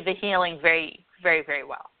receive the healing very, very, very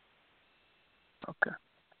well. Okay.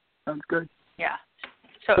 Sounds good. Yeah.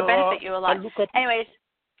 So it would benefit you a lot. Anyways.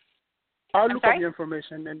 I'll look up the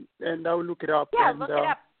information and I'll look it up. Yeah, and, look it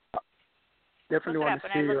up. Definitely look want to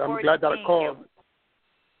see you. I'm forward glad to that I seeing called. you.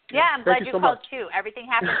 Yeah, I'm glad you so called much. too. Everything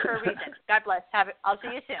happens for a reason. God bless. I'll see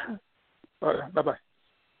you soon. All right. Bye-bye.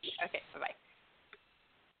 Okay, bye-bye.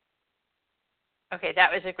 Okay,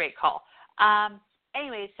 that was a great call.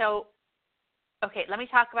 Anyway, so, okay, let me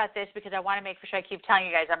talk about this because I want to make sure I keep telling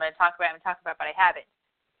you guys I'm going to talk about it, but I haven't.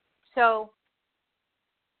 So,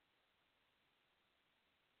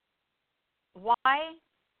 why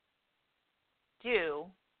do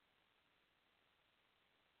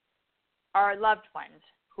our loved ones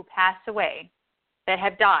who pass away, that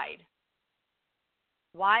have died,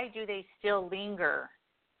 why do they still linger?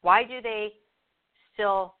 Why do they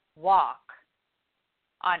still walk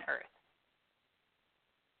on earth?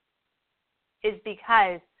 Is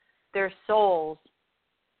because their souls,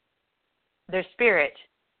 their spirit,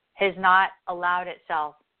 has not allowed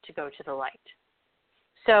itself to go to the light.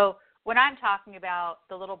 So when I'm talking about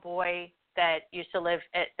the little boy that used to live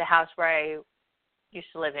at the house where I used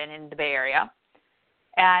to live in the Bay Area,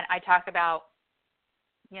 and I talk about,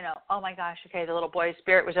 you know, oh my gosh, okay, the little boy's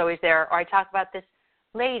spirit was always there, or I talk about this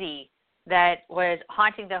lady that was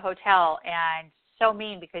haunting the hotel and so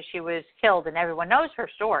mean because she was killed, and everyone knows her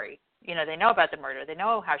story. You know, they know about the murder. They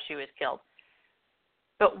know how she was killed.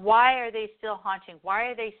 But why are they still haunting? Why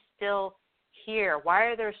are they still here? Why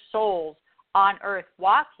are their souls on earth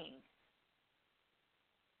walking?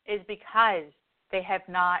 Is because they have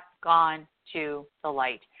not gone to the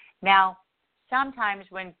light. Now, sometimes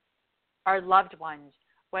when our loved ones,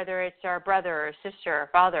 whether it's our brother or sister or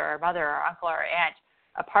father or mother or uncle or aunt,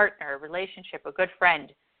 a partner, a relationship, a good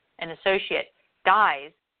friend, an associate,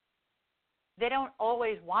 dies, they don't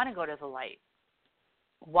always want to go to the light.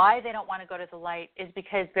 Why they don't want to go to the light is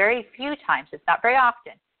because very few times, it's not very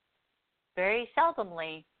often, very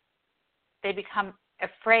seldomly, they become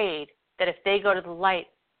afraid that if they go to the light,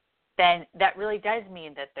 then that really does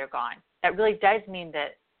mean that they're gone. That really does mean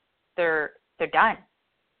that they're done.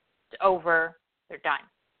 It's over, they're done.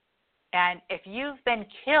 And if you've been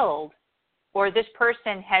killed, or this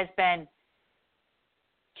person has been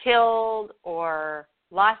killed or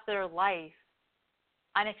lost their life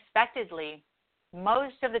unexpectedly,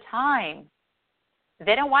 most of the time,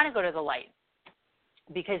 they don't want to go to the light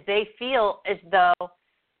because they feel as though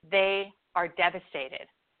they are devastated.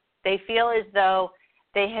 They feel as though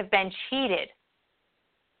they have been cheated.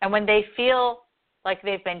 And when they feel like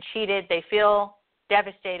they've been cheated, they feel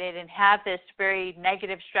devastated and have this very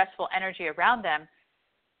negative, stressful energy around them,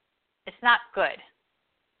 it's not good.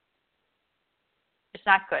 It's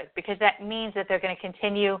not good because that means that they're going to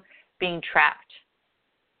continue being trapped.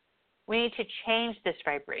 We need to change this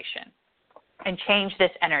vibration and change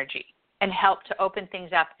this energy and help to open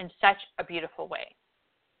things up in such a beautiful way.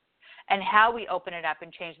 And how we open it up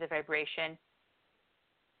and change the vibration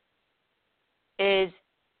is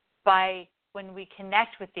by when we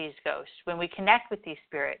connect with these ghosts, when we connect with these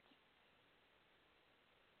spirits,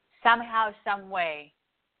 somehow, some way,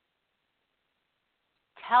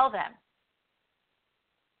 tell them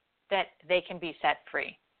that they can be set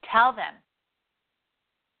free. Tell them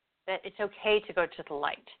that it's okay to go to the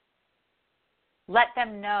light. Let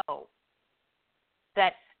them know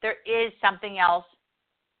that there is something else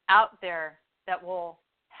out there that will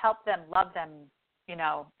help them, love them, you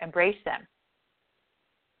know, embrace them.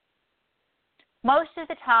 Most of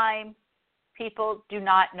the time, people do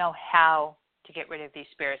not know how to get rid of these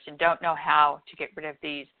spirits and don't know how to get rid of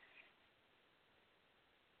these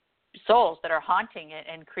souls that are haunting it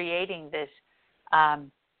and creating this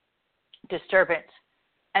disturbance.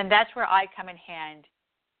 And that's where I come in hand,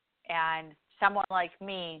 and someone like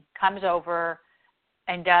me comes over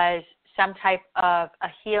and does some type of a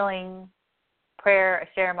healing prayer, a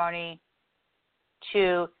ceremony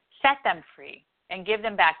to set them free and give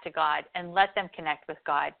them back to God and let them connect with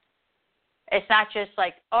God. It's not just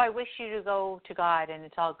like, oh, I wish you to go to God and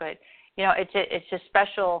it's all good. it's a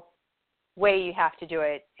special way you have to do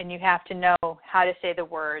it, and you have to know how to say the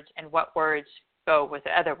words and what words go with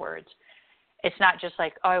the other words. It's not just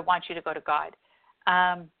like, oh, I want you to go to God.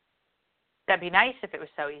 That'd be nice if it was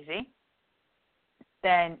so easy.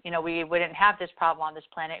 Then, we wouldn't have this problem on this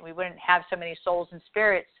planet. We wouldn't have so many souls and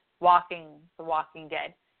spirits walking the walking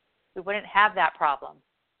dead. We wouldn't have that problem.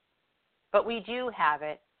 But we do have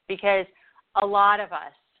it because a lot of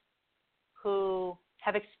us who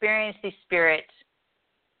have experienced these spirits,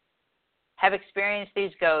 have experienced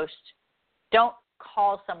these ghosts, don't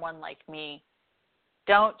call someone like me,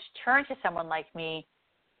 don't turn to someone like me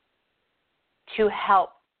to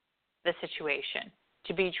help the situation,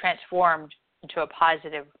 to be transformed into a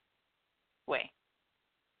positive way.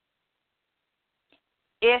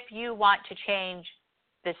 If you want to change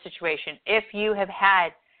this situation, if you have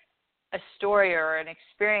had a story or an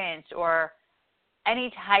experience or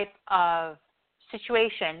any type of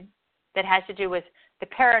situation that has to do with the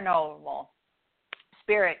paranormal,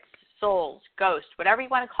 spirits, souls, ghosts, whatever you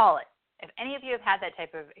want to call it, if any of you have had that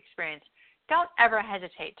type of experience, don't ever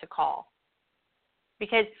hesitate to call.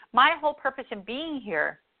 Because my whole purpose in being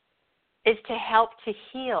here is to help to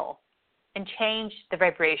heal and change the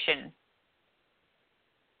vibration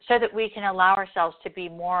so that we can allow ourselves to be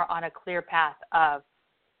more on a clear path of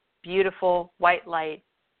beautiful white light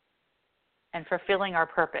and fulfilling our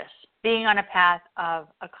purpose, being on a path of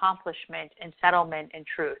accomplishment and settlement and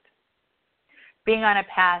truth, being on a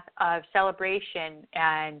path of celebration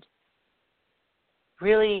and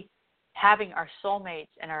really having our soulmates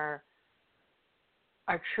and our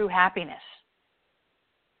true happiness.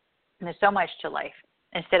 And there's so much to life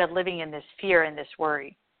instead of living in this fear and this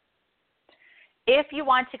worry. If you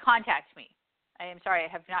want to contact me, I am sorry, I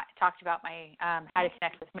have not talked about my how to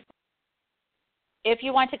connect with me. If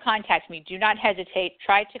you want to contact me, do not hesitate.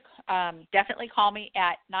 Try to definitely call me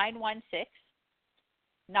at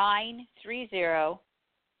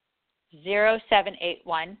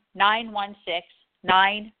 916-930-0781,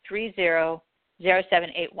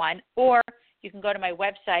 916-930-0781, or you can go to my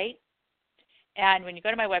website. And when you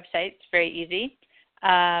go to my website, it's very easy.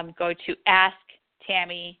 Go to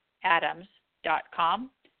AskTammyAdams.com,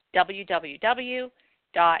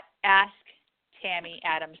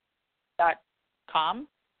 www.asktammyadams.com.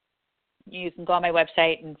 You can go on my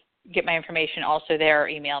website and get my information also there, or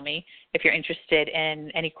email me if you're interested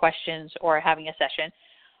in any questions or having a session.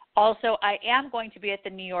 Also, I am going to be at the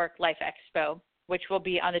New York Life Expo, which will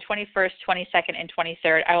be on the 21st, 22nd, and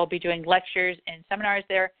 23rd. I will be doing lectures and seminars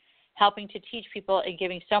there, helping to teach people and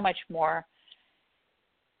giving so much more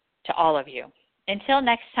to all of you. Until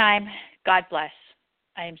next time, God bless.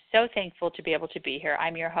 I am so thankful to be able to be here.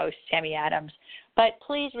 I'm your host, Tammy Adams. But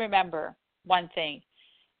please remember one thing.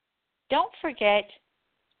 Don't forget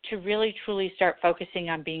to really, truly start focusing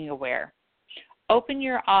on being aware. Open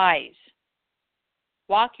your eyes.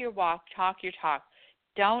 Walk your walk, talk your talk.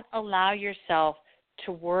 Don't allow yourself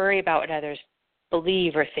to worry about what others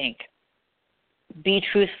believe or think. Be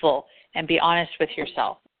truthful and be honest with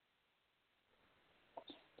yourself.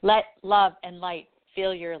 Let love and light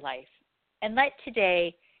fill your life. And let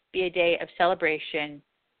today be a day of celebration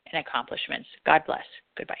and accomplishments. God bless.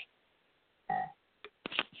 Goodbye.